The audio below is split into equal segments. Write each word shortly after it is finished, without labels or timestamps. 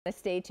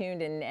Stay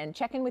tuned and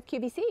check in with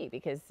QVC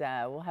because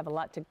we'll have a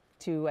lot to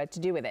do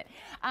with it.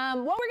 What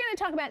we're going to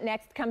talk about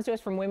next comes to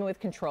us from Women with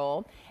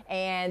Control,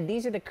 and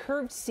these are the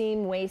curved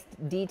seam waist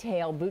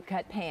detail boot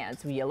cut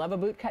pants. You love a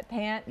boot cut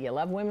pant, you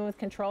love Women with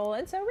Control,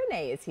 and so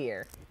Renee is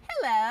here.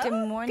 Hello.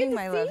 Good morning,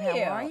 my love.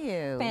 How are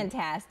you?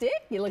 Fantastic.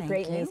 You look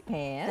great in these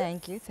pants.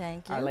 Thank you,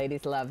 thank you. Our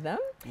ladies love them.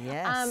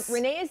 Yes.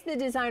 Renee is the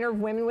designer of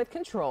Women with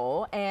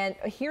Control, and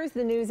here's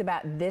the news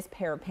about this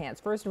pair of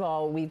pants. First of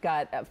all, we've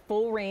got a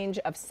full range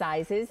of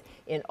sizes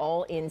in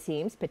all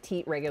inseams,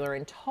 petite, regular,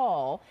 and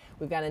tall.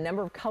 We've got a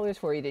number of colors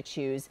for you to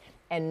choose,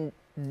 and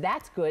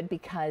that's good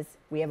because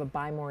we have a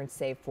buy more and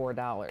save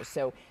 $4.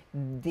 So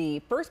the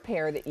first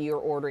pair that you're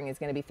ordering is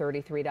going to be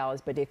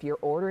 $33, but if you're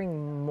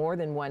ordering more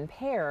than one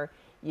pair,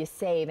 you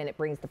save, and it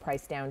brings the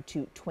price down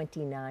to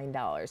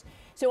 $29.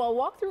 So I'll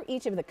walk through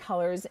each of the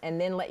colors and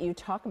then let you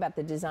talk about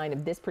the design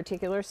of this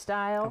particular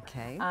style.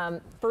 Okay.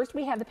 First,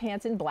 we have the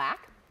pants in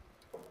black.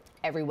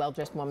 Every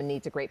well-dressed woman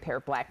needs a great pair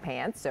of black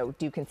pants, so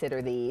do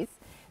consider these.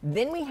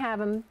 Then we have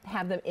them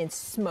in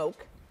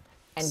smoke,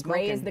 and Smoking.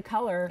 gray is the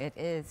color. It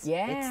is.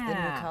 Yeah. It's the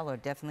new color,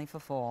 definitely for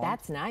fall.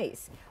 That's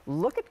nice.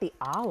 Look at the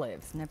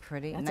olives. Isn't that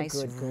pretty? That's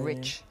nice, a good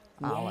rich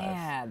olive.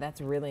 Yeah, that's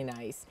really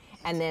nice.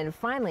 And then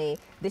finally,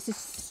 this is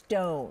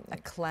stone. A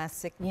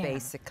classic,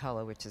 basic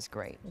color, which is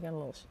great. We got a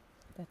little.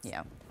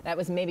 Yeah. That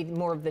was maybe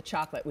more of the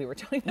chocolate we were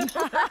talking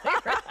about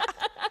earlier.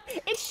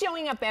 It's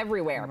showing up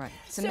everywhere. Right.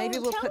 So maybe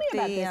we'll tell put me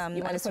about the. this.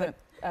 You want to put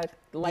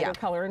a lighter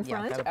color in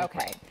front? That'll be Okay.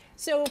 great.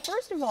 So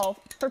first of all,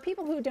 for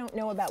people who don't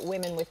know about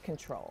Women with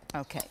Control.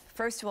 Okay.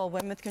 First of all,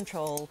 Women with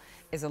Control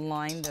is a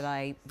line that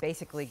I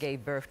basically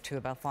gave birth to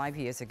about 5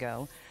 years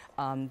ago.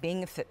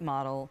 Being a fit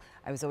model,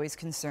 I was always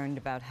concerned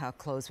about how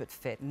clothes would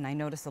fit, and I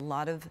noticed a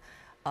lot of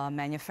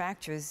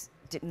manufacturers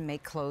didn't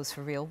make clothes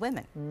for real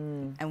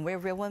women. And we're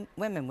real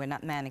women, we're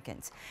not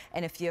mannequins.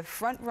 And if your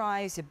front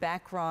rise, your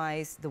back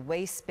rise, the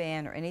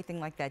waistband, or anything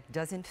like that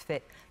doesn't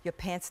fit, your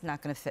pants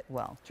not gonna fit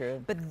well.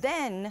 True. But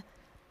then,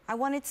 I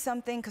wanted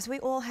something, because we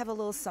all have a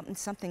little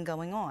something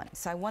going on.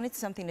 So I wanted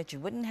something that you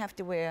wouldn't have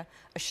to wear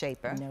a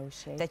shaper. No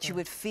shaper. That you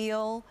would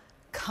feel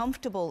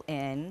comfortable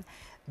in,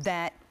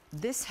 that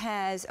this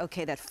has,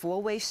 okay, that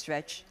four-way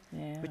stretch,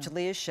 which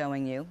Leah is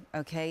showing you,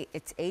 okay?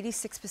 It's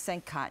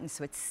 86% cotton,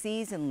 so it's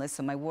seasonless,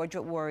 so my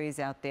wardrobe warriors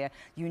out there,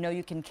 you know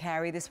you can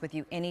carry this with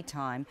you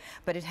anytime,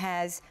 but it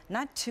has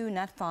not 2,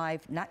 not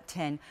 5, not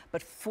 10,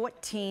 but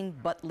 14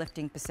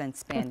 butt-lifting percent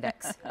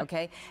spandex,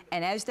 okay?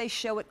 And as they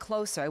show it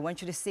closer, I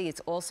want you to see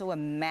it's also a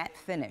matte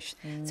finish.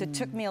 So it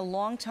took me a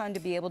long time to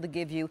be able to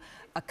give you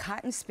a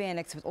cotton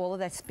spandex with all of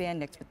that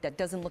spandex, but that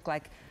doesn't look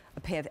like a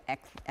pair of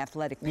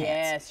athletic pants.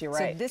 Yes, you're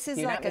right. So this is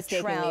you're like not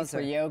a trouser.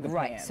 For yoga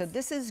right. pants. So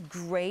this is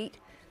great,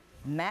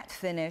 matte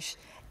finish.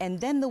 And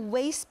then the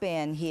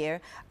waistband here,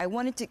 I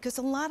wanted to, because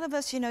a lot of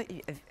us, you know,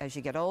 as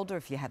you get older,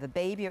 if you have a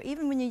baby, or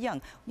even when you're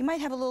young, you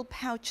might have a little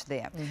pouch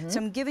there. So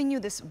I'm giving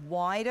you this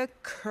wider,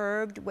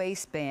 curved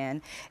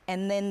waistband,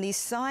 and then these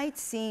side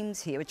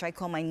seams here, which I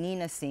call my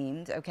Nina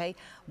seams, okay?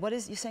 What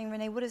is, you're saying,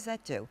 Renee, what does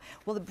that do?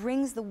 Well, it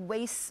brings the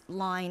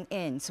waistline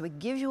in, so it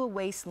gives you a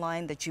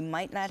waistline that you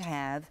might not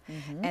have,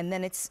 and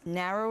then it's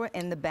narrower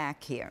in the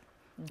back here.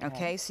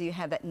 Okay, so you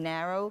have that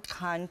narrow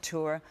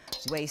contour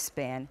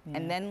waistband.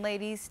 And then,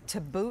 ladies,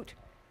 to boot,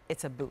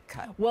 it's a boot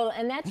cut. Well,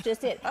 and that's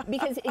just it.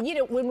 Because, you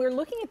know, when we're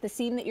looking at the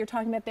seam that you're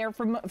talking about there,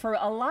 for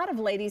a lot of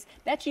ladies,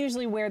 that's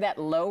usually where that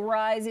low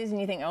rise is, and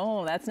you think,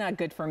 oh, that's not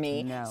good for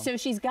me. No. So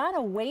she's got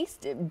a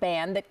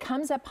waistband that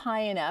comes up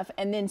high enough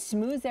and then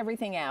smooths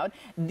everything out.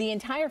 The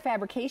entire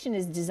fabrication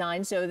is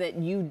designed so that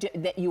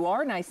you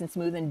are nice and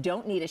smooth and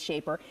don't need a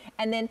shaper.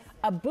 And then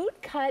a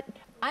boot cut,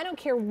 I don't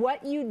care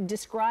what you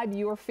describe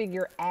your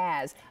figure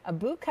as, a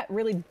boot cut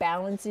really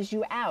balances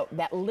you out.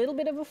 That little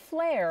bit of a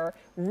flare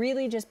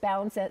really just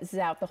balances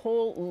out the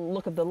whole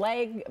look of the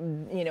leg,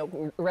 you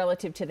know,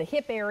 relative to the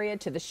hip area,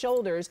 to the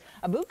shoulders.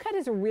 A boot cut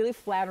is a really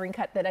flattering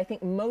cut that I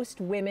think most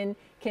women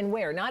can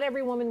wear. Not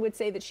every woman would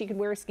say that she could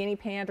wear a skinny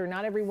pant, or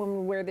not every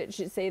woman would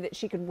say that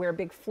she could wear a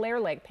big flare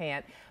leg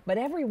pant, but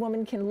every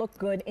woman can look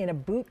good in a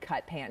boot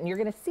cut pant. And you're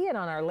gonna see it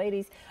on our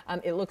ladies.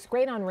 It looks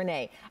great on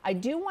Renee. I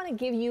do wanna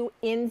give you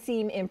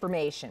inseam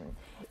information.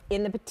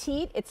 In the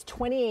petite, it's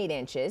 28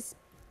 inches.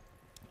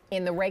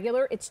 In the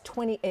regular, it's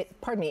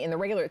in the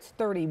regular, it's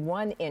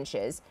 31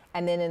 inches.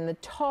 And then in the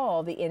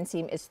tall, the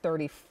inseam is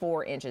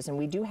 34 inches. And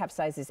we do have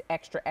sizes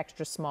extra,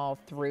 extra small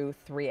through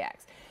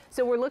 3X.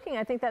 So we're looking,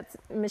 I think that's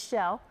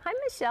Michelle. Hi,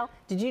 Michelle.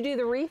 Did you do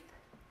the wreath?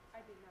 I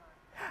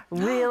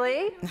did not.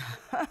 Really?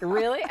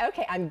 Really?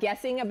 Okay, I'm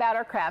guessing about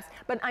our crafts.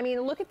 But I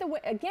mean, look at the way,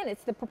 again,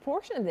 it's the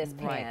proportion of this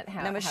pant.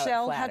 Now,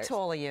 Michelle, how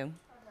tall are you? 5'9".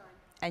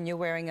 And you're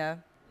wearing a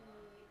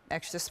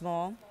extra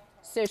small?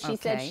 So she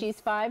said she's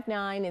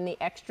 5'9" in the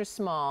extra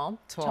small.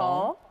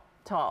 Tall.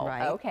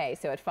 Right. Okay,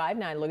 so at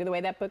 5'9", look at the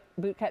way that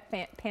boot cut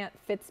pant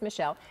fits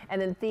Michelle.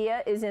 And then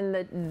Thea is in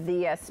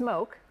the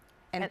smoke.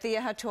 And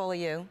Thea, how tall are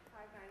you?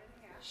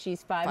 5'9.5".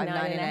 She's 5'9"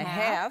 and a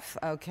half.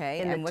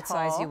 Okay, In and the what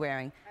size are tall. you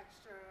wearing?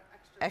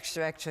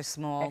 Extra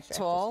small. Extra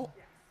tall?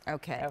 small.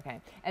 Okay.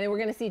 Okay, and then we're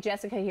gonna see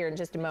Jessica here in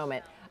just a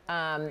moment.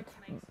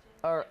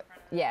 Or,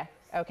 yeah,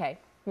 okay.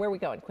 Where are we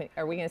going, Queen?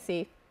 Are we going to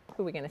see,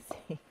 who are we going to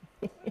see?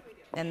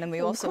 And then we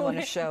also want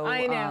to show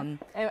I know.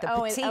 the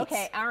petites.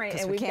 Okay, all right.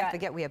 Because And we we've can't got,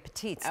 forget we have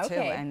petites too,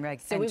 okay. and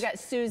So we've got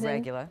Susan.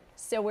 regular.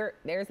 So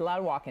there's a lot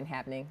of walking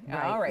happening.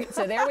 Right. All right,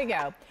 so there we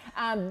go.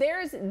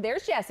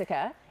 There's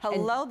Jessica.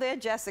 Hello there,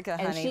 Jessica,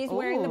 honey. And she's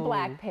wearing the Ooh.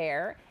 black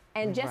pair.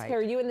 And Jessica, Right.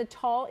 are you in the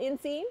tall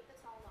inseam?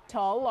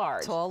 Tall,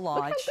 large. Tall,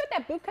 large. Look how good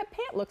that boot cut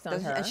pant looks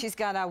on her. And she's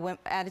got our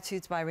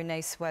Attitudes by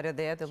Renee sweater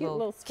there, the Cute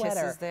little sweater.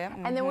 kisses there.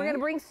 And then we're going to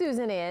bring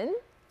Susan in.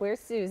 Where's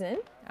Susan?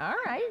 All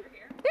right.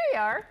 There you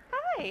are.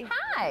 Hi.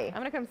 Hi. I'm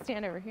gonna come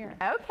stand over here.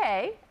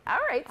 Okay. All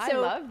right. I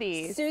So love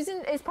these.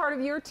 Susan is part of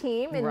your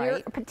team, and you're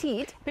Right.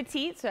 petite.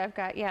 Petite, so I've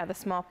got, the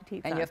small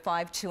petite. And you're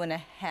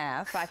 5'2½".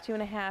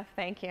 5'2½",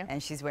 thank you.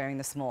 And she's wearing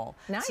the small.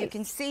 Nice. So you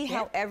can see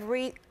Yeah.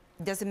 how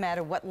doesn't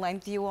matter what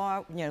length you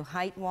are,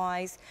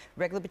 height-wise,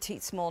 regular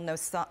petite, small,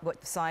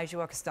 what size you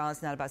are, because style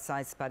is not about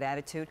size, it's about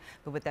attitude.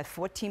 But with that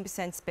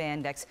 14%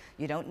 spandex,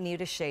 you don't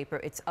need a shaper,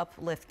 it's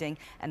uplifting,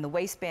 and the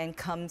waistband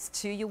comes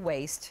to your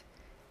waist.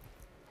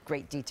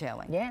 Great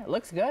detailing. Yeah, it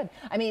looks good.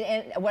 I mean,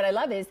 and what I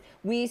love is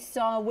we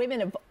saw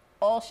women of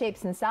all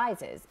shapes and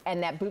sizes,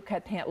 and that boot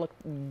cut pant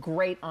looked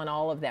great on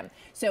all of them.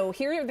 So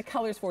here are the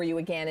colors for you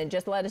again, and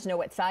just let us know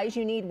what size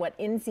you need, what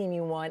inseam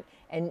you want,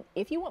 and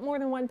if you want more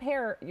than one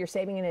pair, you're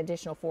saving an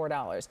additional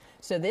 $4.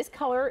 So this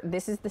color,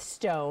 this is the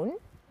stone.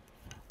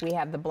 We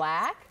have the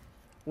black,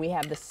 we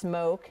have the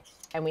smoke,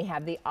 and we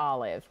have the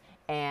olive.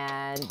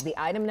 And the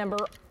item number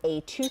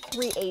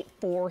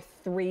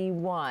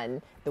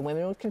A238431, the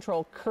Women with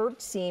Control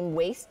curved seam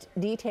waist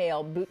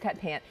detail boot cut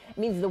pant. It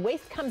means the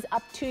waist comes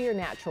up to your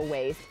natural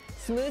waist,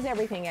 smooths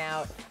everything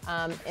out,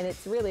 and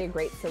it's really a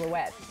great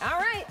silhouette. All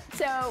right,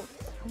 so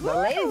the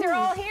ladies are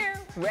all here,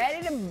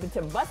 ready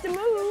to bust a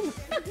move.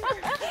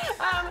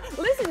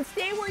 Listen,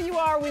 stay where you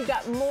are. We've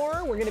got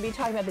more. We're going to be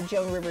talking about the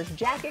Joan Rivers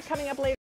jacket coming up later.